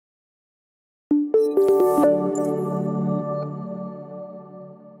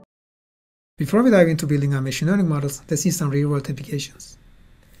Before we dive into building our machine learning models, let's see some real-world applications.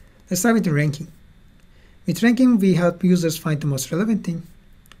 Let's start with ranking. With ranking, we help users find the most relevant thing.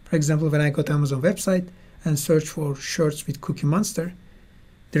 For example, when I go to Amazon website and search for shirts with Cookie Monster,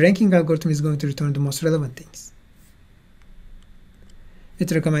 the ranking algorithm is going to return the most relevant things.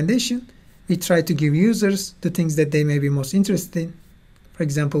 With recommendation, we try to give users the things that they may be most interested in. For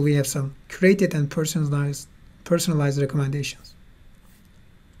example, we have some curated and personalized recommendations.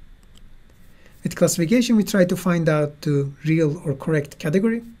 With classification, we try to find out the real or correct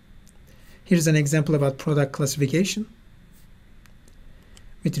category. Here's an example about product classification.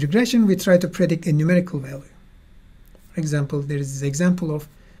 With regression, we try to predict a numerical value. For example, there is this example of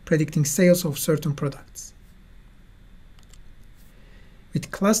predicting sales of certain products. With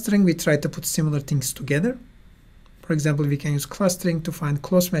clustering, we try to put similar things together. For example, we can use clustering to find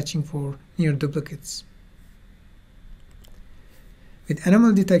close matching for near duplicates. With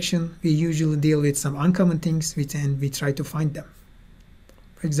anomaly detection, we usually deal with some uncommon things and we try to find them.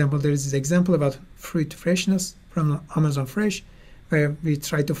 For example, there is this example about fruit freshness from Amazon Fresh, where we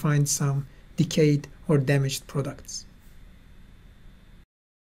try to find some decayed or damaged products.